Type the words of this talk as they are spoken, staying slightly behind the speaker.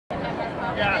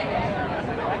Good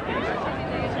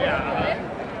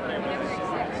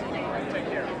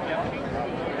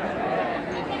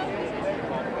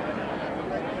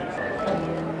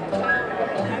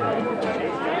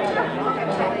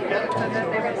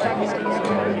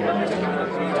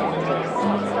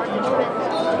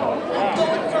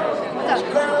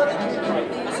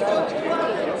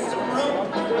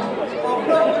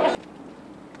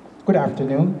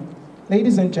afternoon,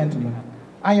 ladies and gentlemen.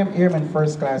 I am Airman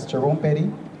First Class Jerome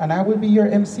Petty, and I will be your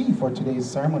MC for today's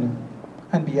ceremony.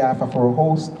 On behalf of our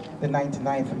host, the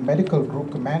 99th Medical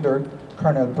Group Commander,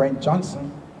 Colonel Brent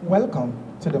Johnson, welcome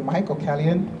to the Mike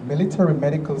O'Callaghan Military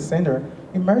Medical Center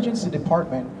Emergency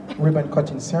Department ribbon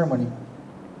cutting ceremony.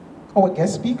 Our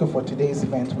guest speaker for today's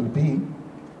event will be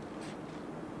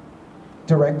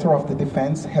Director of the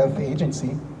Defense Health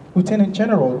Agency, Lieutenant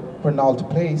General Ronald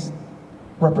Place,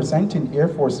 representing Air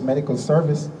Force Medical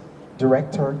Service,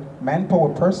 Director,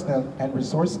 Manpower Personnel and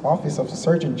Resource Office of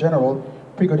Surgeon General,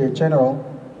 Brigadier General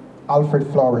Alfred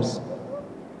Flores.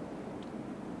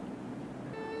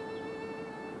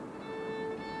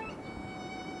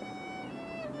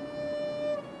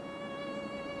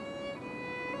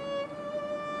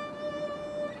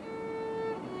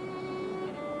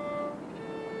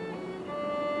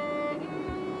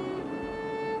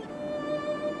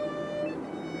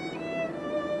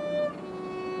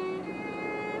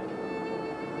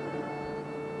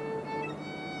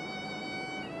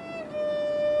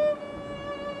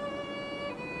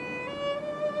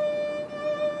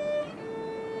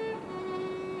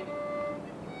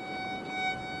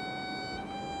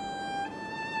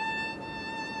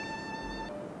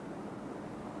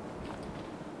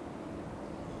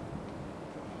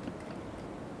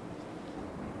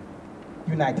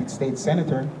 United States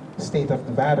Senator, State of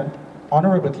Nevada,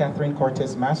 Honorable Catherine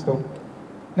Cortez Masto,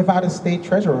 Nevada State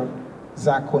Treasurer,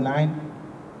 Zach Conine,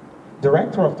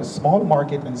 Director of the Small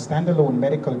Market and Standalone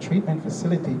Medical Treatment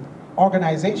Facility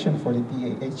Organization for the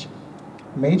DAH,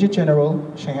 Major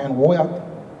General Cheyenne Woyak,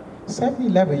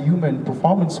 711 Human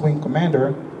Performance Wing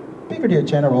Commander, Brigadier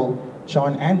General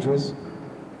John Andrews,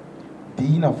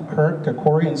 Dean of Kirk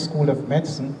Kerkorian School of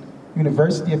Medicine,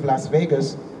 University of Las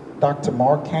Vegas, Dr.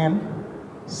 Mark Kahn,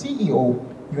 CEO,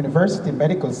 University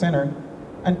Medical Center,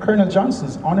 and Colonel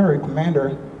Johnson's Honorary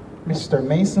Commander, Mr.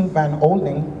 Mason Van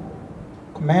Olding,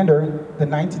 Commander, the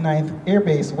 99th Air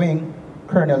Base Wing,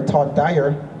 Colonel Todd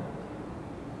Dyer,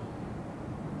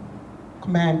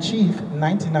 Command Chief,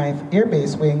 99th Air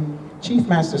Base Wing, Chief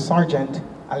Master Sergeant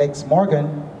Alex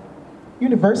Morgan,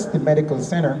 University Medical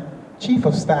Center, Chief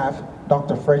of Staff,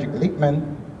 Dr. Frederick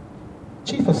Lichtman,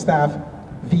 Chief of Staff,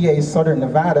 VA Southern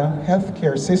Nevada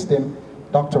Healthcare System,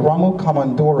 Dr. Ramu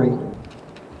Kamandori.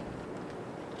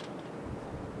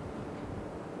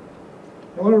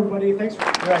 Hello, everybody. Thanks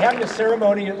for having a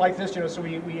ceremony like this. So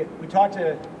we talk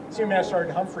to Senior Master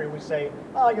Sergeant Humphrey. We say,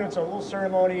 it's a little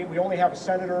ceremony. We only have a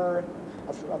senator,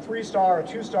 a 3-star, a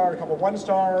 2-star, a couple of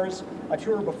 1-stars, a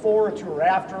tour before, a tour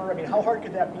after. I mean, how hard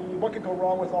could that be? What could go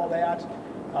wrong with all that?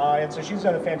 And so she's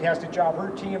done a fantastic job. Her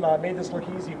team made this look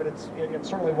easy, but it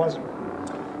certainly wasn't.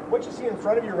 What you see in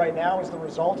front of you right now is the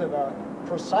result of a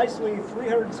precisely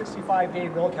 365-day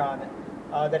milcon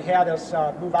that had us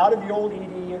move out of the old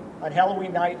ED on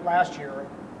Halloween night last year,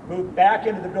 moved back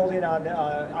into the building on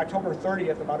October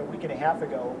 30th, about a week and a half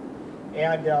ago,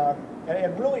 and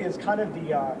really is kind of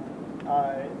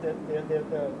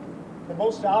the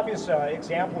most obvious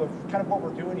example of kind of what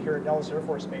we're doing here at Nellis Air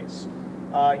Force Base.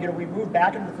 We moved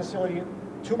back into the facility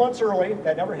 2 months early.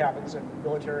 That never happens in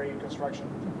military construction.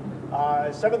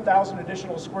 7,000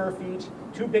 additional square feet,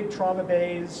 2 big trauma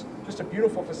bays, just a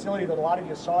beautiful facility that a lot of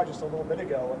you saw just a little bit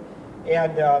ago.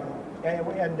 And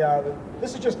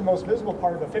this is just the most visible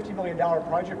part of a $50 million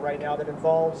project right now that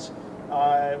involves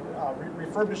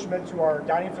refurbishment to our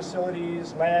dining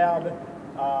facilities, lab,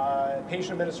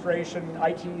 patient administration,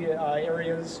 IT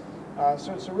areas.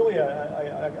 So it's really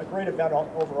a great event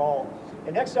overall.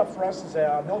 And next up for us is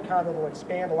a milcon that will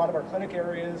expand a lot of our clinic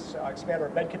areas, expand our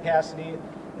bed capacity,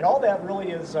 and all that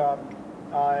really is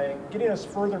getting us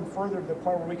further and further to the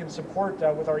point where we can support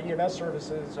with our EMS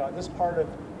services this part of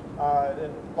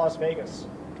Las Vegas.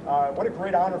 What a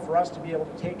great honor for us to be able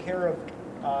to take care of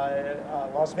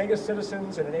Las Vegas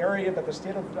citizens in an area that the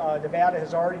state of Nevada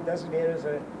has already designated as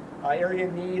an area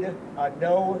in need,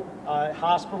 no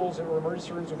hospitals or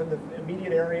emergency rooms within the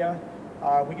immediate area.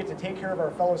 We get to take care of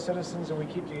our fellow citizens, and we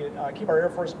keep our Air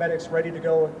Force medics ready to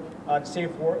go to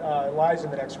save lives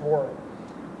in the next war.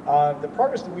 The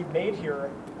progress that we've made here,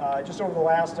 just over the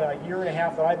last year and a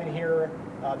half that I've been here,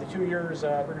 the 2 years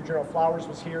Brigadier General Flowers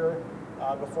was here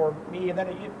before me, and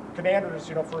then commanders,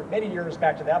 for many years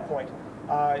back to that point.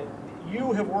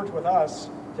 You have worked with us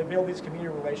to build these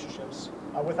community relationships.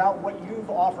 Without what you've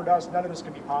offered us, none of this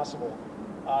could be possible.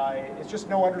 It's just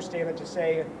no understatement to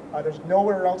say there's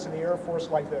nowhere else in the Air Force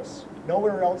like this.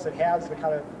 Nowhere else that has the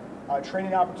kind of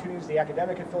training opportunities, the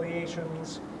academic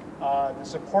affiliations, the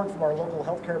support from our local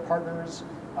healthcare partners.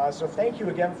 So thank you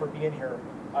again for being here.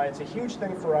 It's a huge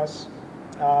thing for us.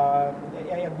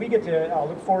 And we get to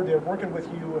look forward to working with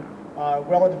you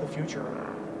well into the future.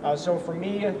 So for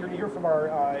me, you're going to hear from our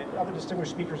other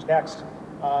distinguished speakers next.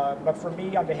 But for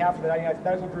me, on behalf of the 99th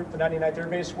Medical Group, the 99th Air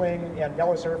Base Wing, and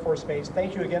Nellis Air Force Base,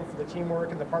 thank you again for the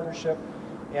teamwork and the partnership.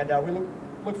 And we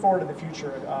look forward to the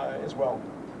future as well.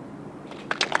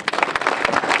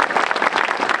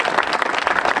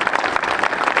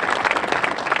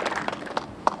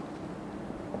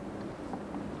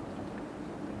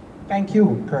 Thank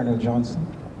you, Colonel Johnson.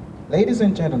 Ladies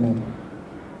and gentlemen,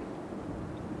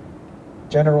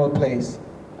 General Place.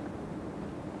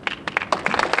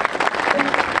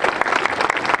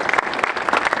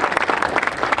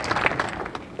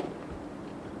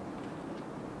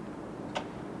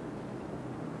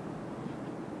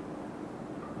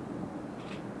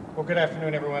 Well, good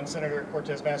afternoon, everyone. Senator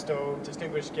Cortez Masto,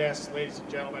 distinguished guests, ladies and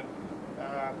gentlemen.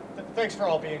 Thanks for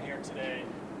all being here today.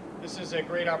 This is a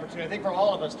great opportunity, I think, for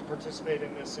all of us to participate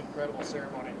in this incredible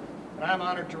ceremony. And I'm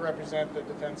honored to represent the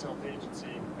Defense Health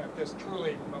Agency at this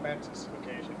truly momentous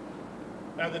occasion.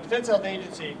 Now, the Defense Health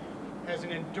Agency has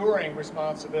an enduring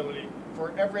responsibility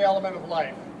for every element of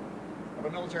life of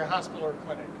a military hospital or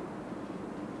clinic.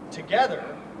 Together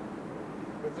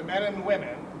with the men and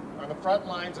women on the front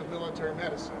lines of military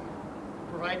medicine,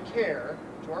 provide care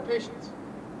to our patients.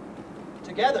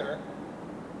 Together,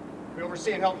 we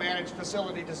oversee and help manage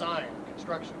facility design,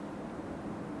 construction.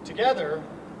 Together,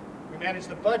 we manage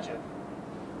the budget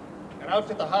and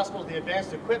outfit the hospital with the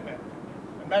advanced equipment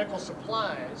and medical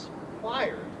supplies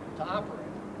required to operate.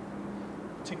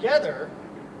 Together,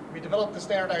 we develop the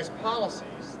standardized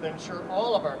policies that ensure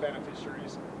all of our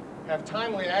beneficiaries have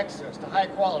timely access to high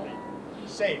quality,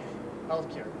 safe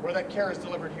healthcare, where that care is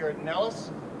delivered here at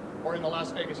Nellis or in the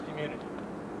Las Vegas community.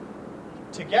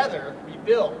 Together, we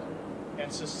build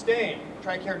and sustain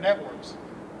TRICARE networks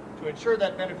to ensure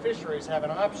that beneficiaries have an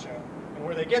option in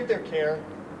where they get their care,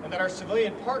 and that our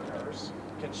civilian partners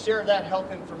can share that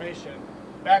health information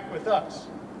back with us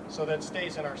so that it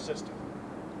stays in our system.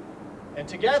 And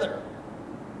together,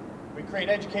 we create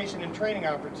education and training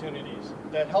opportunities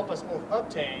that help us both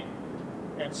obtain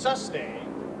and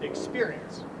sustain the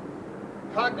experience,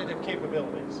 cognitive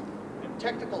capabilities, and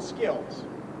technical skills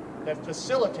that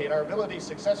facilitate our ability to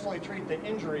successfully treat the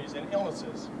injuries and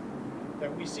illnesses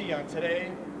that we see on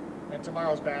today and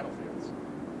tomorrow's battlefields.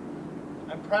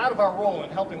 I'm proud of our role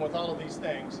in helping with all of these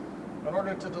things in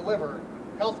order to deliver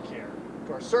health care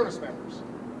to our service members,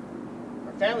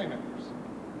 our family members,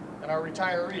 and our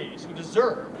retirees who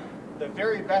deserve the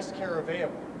very best care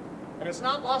available. And it's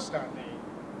not lost on me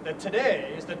that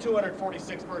today is the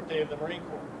 246th birthday of the Marine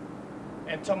Corps,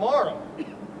 and tomorrow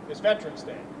is Veterans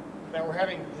Day, that we're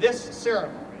having this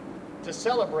ceremony to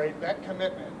celebrate that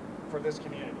commitment for this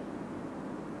community.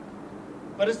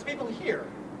 But it's the people here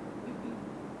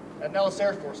at Nellis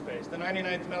Air Force Base, the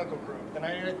 99th Medical Group, the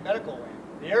 99th Medical Wing,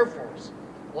 the Air Force,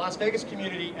 the Las Vegas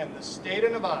community, and the state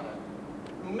of Nevada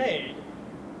who made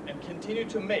and continue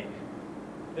to make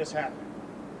this happen.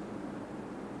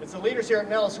 It's the leaders here at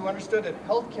Nellis who understood that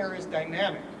healthcare is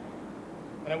dynamic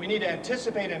and that we need to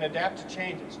anticipate and adapt to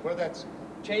changes, whether that's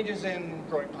changes in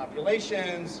growing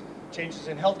populations, changes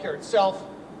in healthcare itself,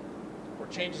 or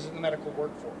changes in the medical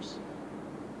workforce.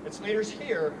 It's leaders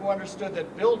here who understood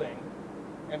that building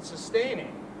and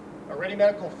sustaining a ready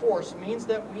medical force means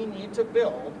that we need to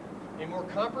build a more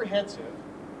comprehensive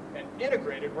and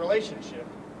integrated relationship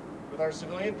with our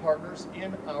civilian partners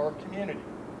in our community.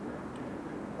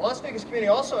 The Las Vegas community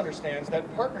also understands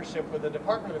that partnership with the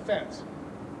Department of Defense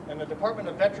and the Department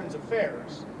of Veterans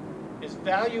Affairs is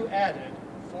value added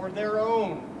for their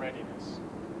own readiness.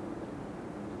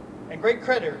 And great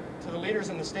credit to the leaders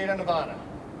in the state of Nevada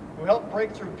who helped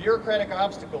break through bureaucratic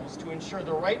obstacles to ensure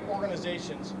the right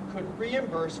organizations could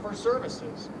reimburse for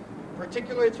services,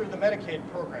 particularly through the Medicaid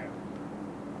program.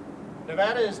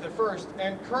 Nevada is the first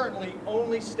and currently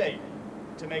only state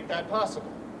to make that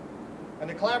possible. And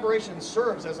the collaboration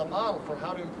serves as a model for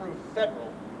how to improve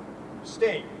federal,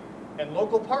 state, and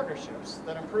local partnerships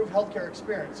that improve healthcare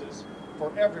experiences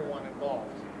for everyone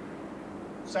involved.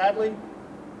 Sadly,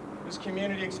 this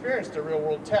community experienced a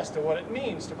real-world test of what it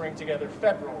means to bring together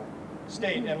federal,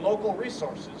 state, and local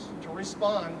resources to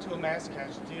respond to a mass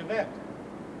casualty event.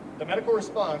 The medical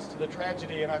response to the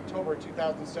tragedy in October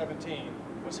 2017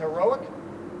 was heroic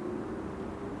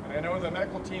and And I know the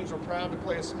medical teams are proud to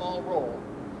play a small role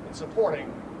in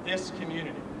supporting this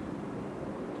community.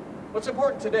 What's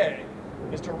important today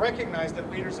is to recognize that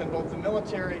leaders in both the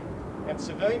military and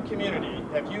civilian community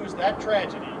have used that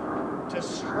tragedy to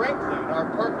strengthen our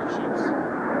partnerships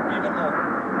even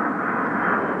more.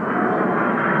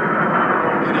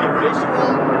 In a visual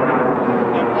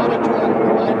and auditory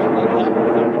alignment of that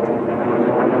effect.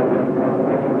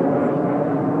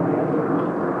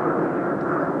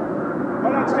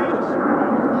 Right on stage.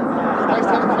 Nice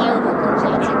to have a flyover comes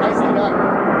out, so nicely done.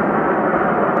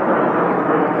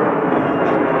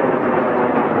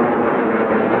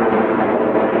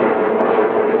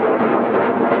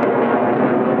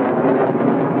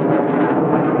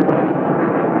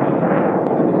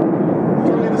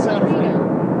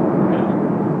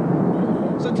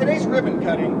 Ribbon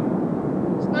cutting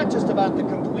is not just about the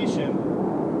completion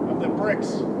of the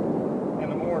bricks and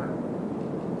the mortar.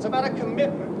 It's about a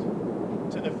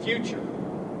commitment to the future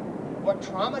of what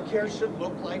trauma care should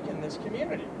look like in this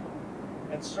community,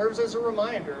 and serves as a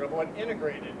reminder of what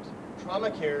integrated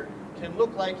trauma care can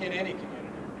look like in any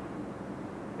community.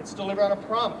 It's delivered on a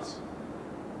promise,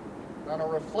 on a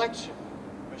reflection,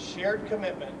 a shared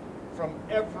commitment from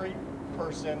every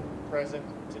person present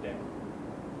today.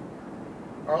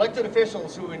 Our elected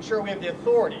officials who ensure we have the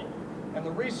authority and the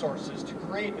resources to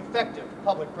create effective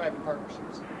public-private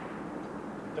partnerships.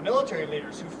 The military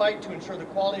leaders who fight to ensure the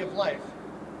quality of life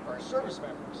for our service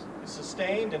members is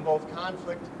sustained in both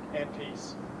conflict and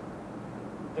peace.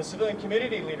 The civilian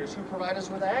community leaders who provide us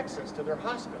with access to their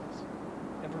hospitals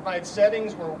and provide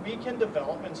settings where we can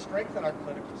develop and strengthen our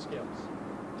clinical skills.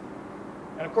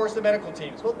 And of course the medical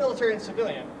teams, both military and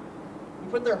civilian, who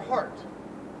put their heart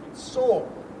and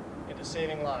soul into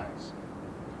saving lives.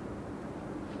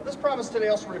 Now, this promise today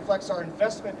also reflects our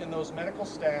investment in those medical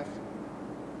staff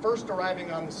first arriving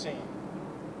on the scene,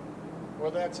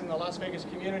 whether that's in the Las Vegas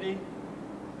community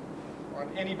or on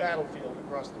any battlefield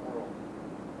across the world.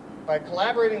 By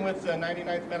collaborating with the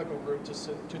 99th Medical Group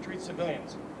to treat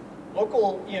civilians,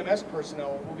 local EMS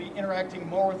personnel will be interacting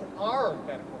more with our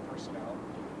medical personnel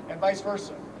and vice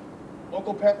versa.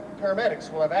 Local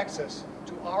paramedics will have access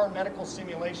to our medical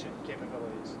simulation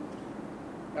capabilities.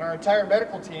 And our entire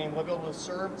medical team will be able to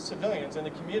serve civilians in the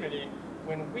community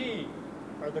when we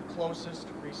are the closest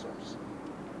resource.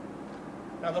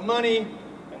 Now the money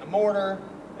and the mortar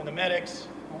and the medics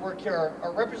who work here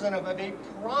are representative of a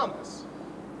promise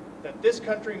that this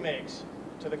country makes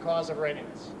to the cause of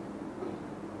readiness.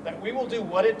 That we will do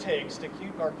what it takes to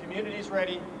keep our communities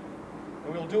ready,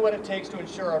 and we will do what it takes to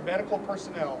ensure our medical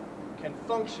personnel can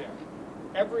function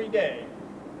every day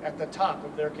at the top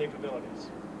of their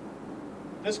capabilities.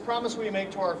 This promise we make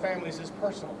to our families is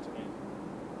personal to me.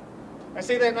 I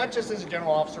say that not just as a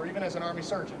general officer, even as an Army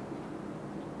surgeon,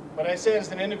 but I say it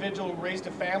as an individual who raised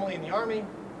a family in the Army,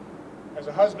 as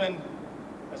a husband,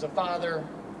 as a father,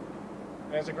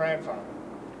 and as a grandfather.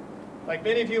 Like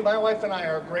many of you, my wife and I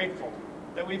are grateful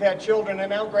that we've had children and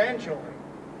now grandchildren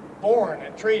born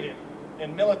and treated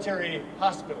in military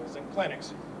hospitals and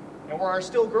clinics, and where our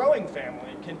still growing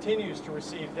family continues to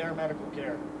receive their medical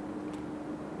care.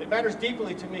 It matters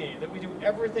deeply to me that we do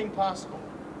everything possible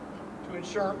to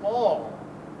ensure all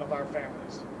of our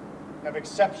families have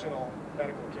exceptional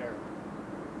medical care.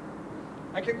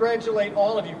 I congratulate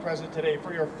all of you present today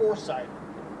for your foresight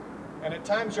and at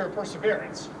times your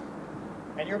perseverance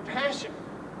and your passion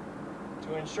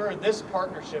to ensure this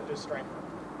partnership is strengthened.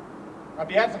 On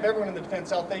behalf of everyone in the Defense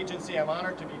Health Agency, I'm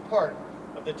honored to be part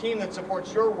of the team that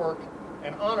supports your work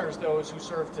and honors those who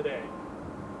serve today.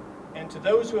 And to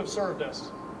those who have served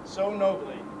us so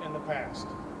nobly in the past,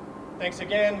 thanks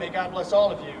again. May God bless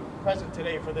all of you present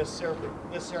today for this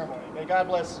ceremony. May God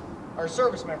bless our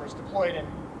service members deployed in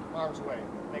harm's way.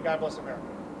 May God bless America.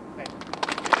 Thank you.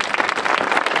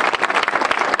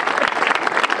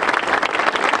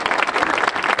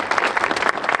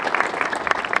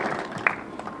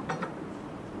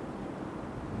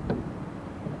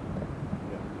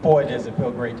 Boy, does it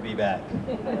feel great to be back.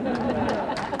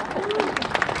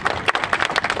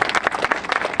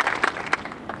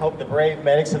 Hope the brave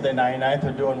medics of the 99th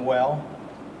are doing well.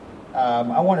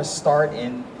 I want to start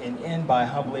and end by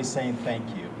humbly saying thank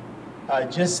you.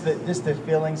 Just the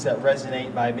feelings that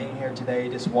resonate by being here today,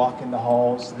 just walking the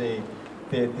halls, the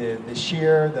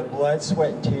sheer, the blood,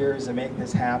 sweat, and tears that make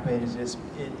this happen is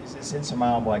just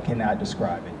insurmountable. I cannot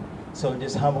describe it. So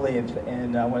just humbly,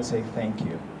 and I want to say thank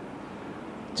you.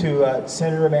 To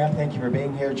Senator, ma'am, thank you for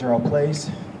being here. General Place,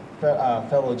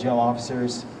 fellow jail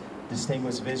officers,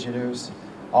 distinguished visitors,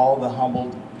 all the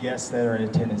humbled guests that are in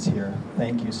attendance here,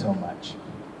 thank you so much.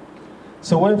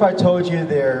 So what if I told you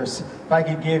if I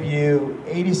could give you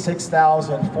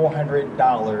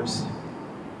 $86,400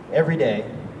 every day,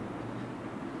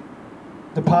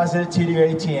 deposit it to your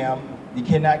ATM, you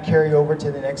cannot carry over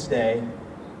to the next day,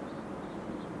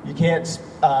 you can't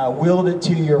wield it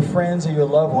to your friends or your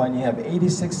loved one, you have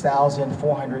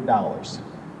 $86,400.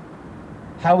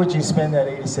 How would you spend that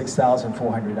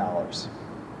 $86,400?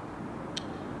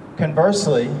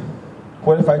 Conversely,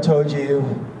 what if I told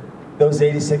you those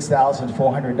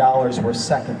 $86,400 were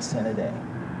seconds in a day?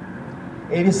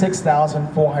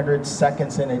 86,400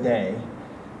 seconds in a day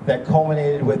that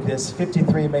culminated with this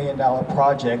 $53 million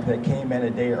project that came in a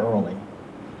day early.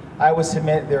 I would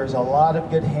submit there's a lot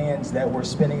of good hands that were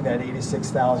spending that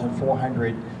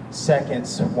 86,400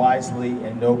 seconds wisely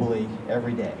and nobly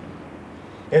every day.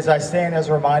 As I stand as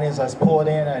a reminder, as I pull it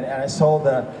in, and I saw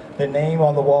the name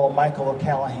on the wall, Michael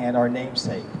O'Callahan, our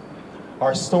namesake.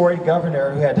 Our storied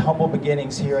governor who had humble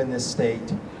beginnings here in this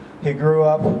state. He grew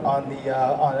up on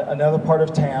another part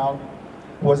of town,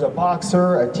 was a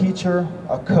boxer, a teacher,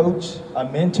 a coach, a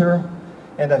mentor,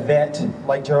 and a vet,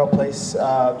 like Gerald Place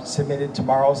submitted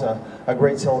tomorrow's a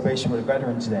great celebration with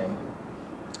Veterans Day.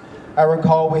 I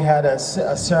recall we had a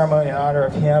ceremony in honor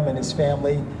of him and his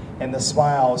family and the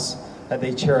smiles that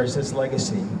they cherished, his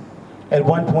legacy. At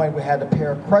one point we had a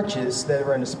pair of crutches that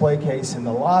were in a display case in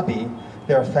the lobby.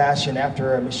 They were fashioned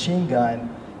after a machine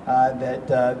gun that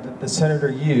the senator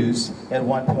used at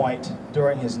one point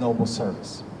during his noble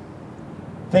service.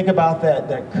 Think about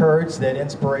that courage, that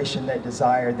inspiration, that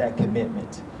desire, that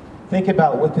commitment. Think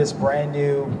about what this brand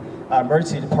new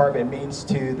emergency department means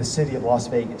to the city of Las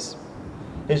Vegas.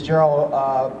 As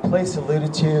Gerald Place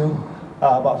alluded to,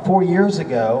 about 4 years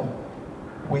ago,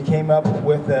 we came up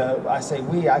with,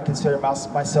 I consider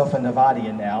myself a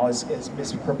Nevadian now, as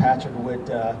Ms. Kirkpatrick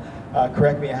would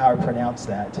correct me how I pronounce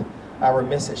that. I'm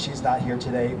remiss that she's not here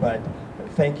today, but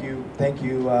thank you,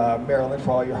 Marilyn,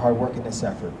 for all your hard work in this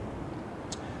effort.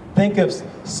 Think of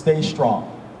Stay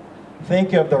Strong.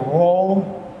 Think of the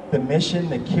role, the mission,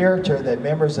 the character that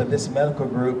members of this medical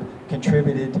group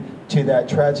contributed to that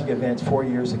tragic event 4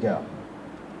 years ago.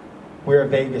 We're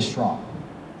Vegas strong.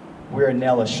 We're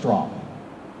Nellis strong.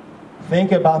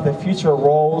 Think about the future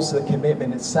roles, the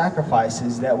commitment, and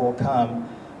sacrifices that will come,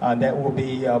 that will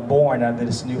be born out of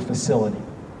this new facility.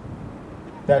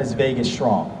 That is Vegas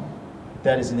strong.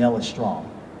 That is Nellis strong.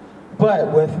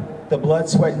 But with the blood,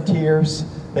 sweat, and tears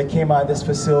that came out of this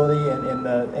facility and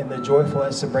the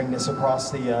joyfulness to bring this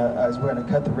across as we're going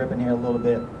to cut the ribbon here a little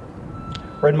bit,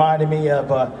 reminded me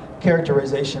of a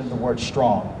characterization of the word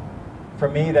strong. For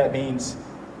me, that means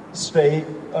stay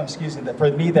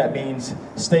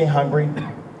hungry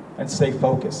and stay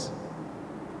focused.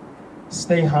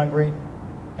 Stay hungry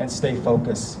and stay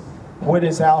focused. What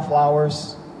is Al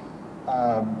Flowers'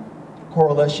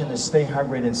 correlation to stay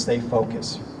hungry and stay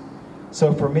focused?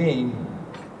 So for me,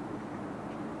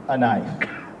 a knife.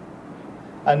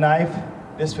 A knife,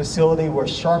 this facility will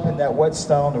sharpen that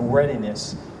whetstone of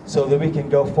readiness so that we can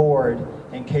go forward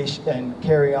and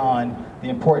carry on the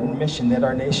important mission that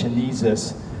our nation needs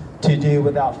us to do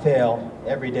without fail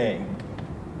every day.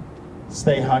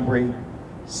 Stay hungry,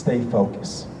 stay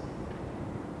focused.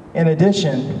 In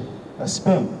addition, a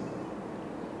spoon.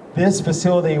 This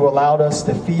facility allowed us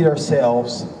to feed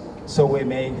ourselves so we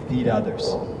may feed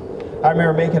others. I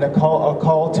remember making a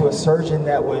call to a surgeon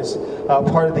that was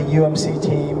part of the UMC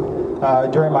team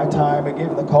during my time. I gave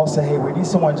him the call, said, hey, we need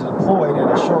someone to deploy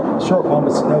at a short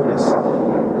moment's notice.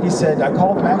 He said, I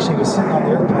called him, actually, he was sitting on the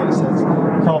airplane. He says,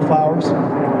 Colonel Flowers,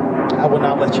 I will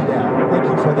not let you down. Thank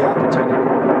you for the opportunity.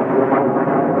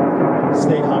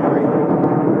 Stay hungry,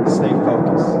 stay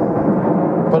focused.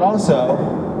 But also,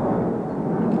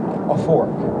 a fork.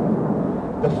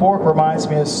 The fork reminds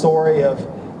me of a story of,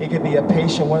 it could be a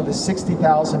patient, one of the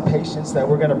 60,000 patients that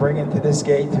we're going to bring into this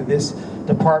gate through this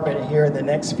department here in the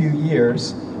next few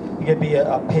years. It could be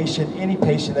a patient, any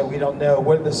patient that we don't know,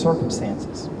 what are the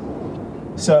circumstances?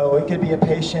 So it could be a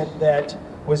patient that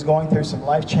was going through some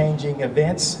life-changing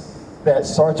events that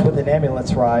starts with an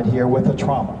ambulance ride here with a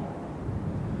trauma.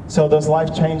 So those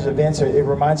life-changing events, it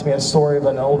reminds me of a story of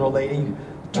an older lady,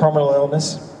 terminal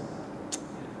illness,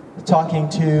 talking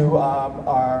to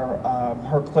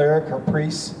her cleric, her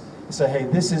priest, and said, hey,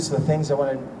 this is the things I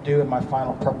want to do in my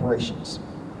final preparations.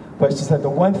 But she said, the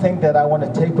one thing that I want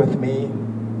to take with me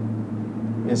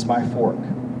is my fork.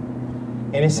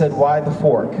 And he said, why the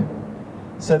fork?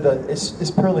 He said,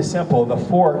 it's purely simple. The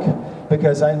fork,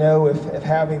 because I know if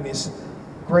having these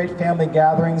great family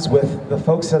gatherings with the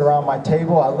folks that are on my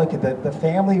table, I look at the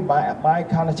family, my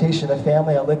connotation of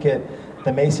family, I look at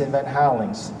the Mason Van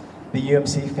Howlings, the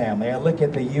UMC family. I look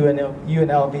at the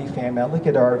UNLV family. I look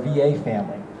at our VA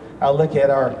family. I look at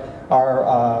our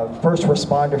first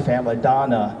responder family,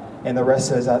 Donna, and the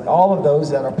rest of us, all of those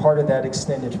that are part of that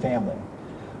extended family.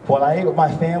 When I ate with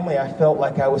my family, I felt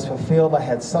like I was fulfilled. I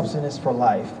had substance for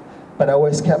life. But I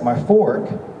always kept my fork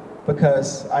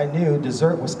because I knew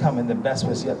dessert was coming, the best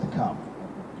was yet to come.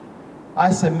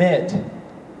 I submit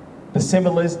the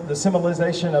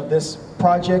symbolization of this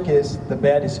project is the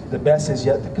best is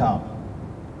yet to come.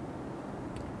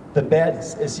 The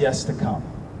best is yet to come,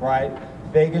 right?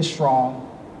 Vegas strong,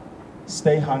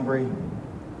 stay hungry,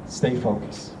 stay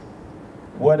focused.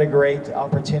 What a great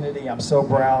opportunity. I'm so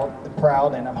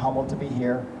proud and I'm humbled to be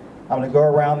here. I'm going to go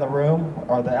around the room,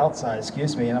 or the outside,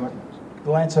 excuse me, and I'm going to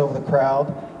glance over the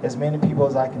crowd, as many people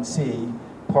as I can see,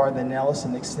 part of the Nellis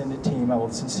and extended team. I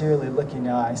will sincerely look you in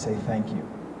the eye and say thank you.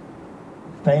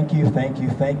 Thank you, thank you,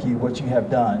 thank you. What you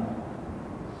have done,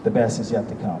 the best is yet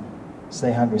to come.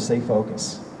 Stay hungry, stay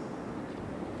focused.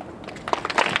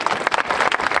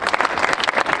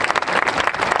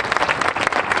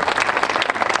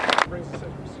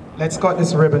 Let's cut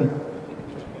this ribbon.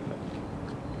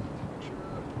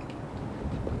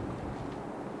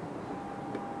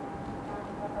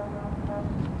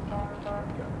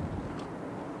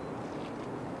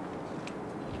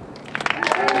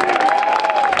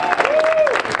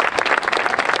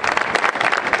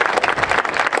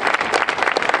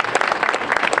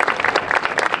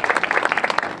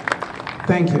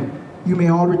 Thank you. You may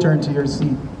all return to your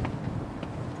seat.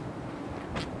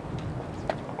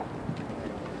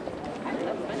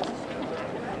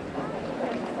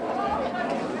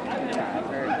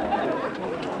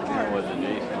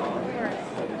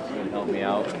 Help me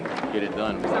out and get it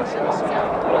done.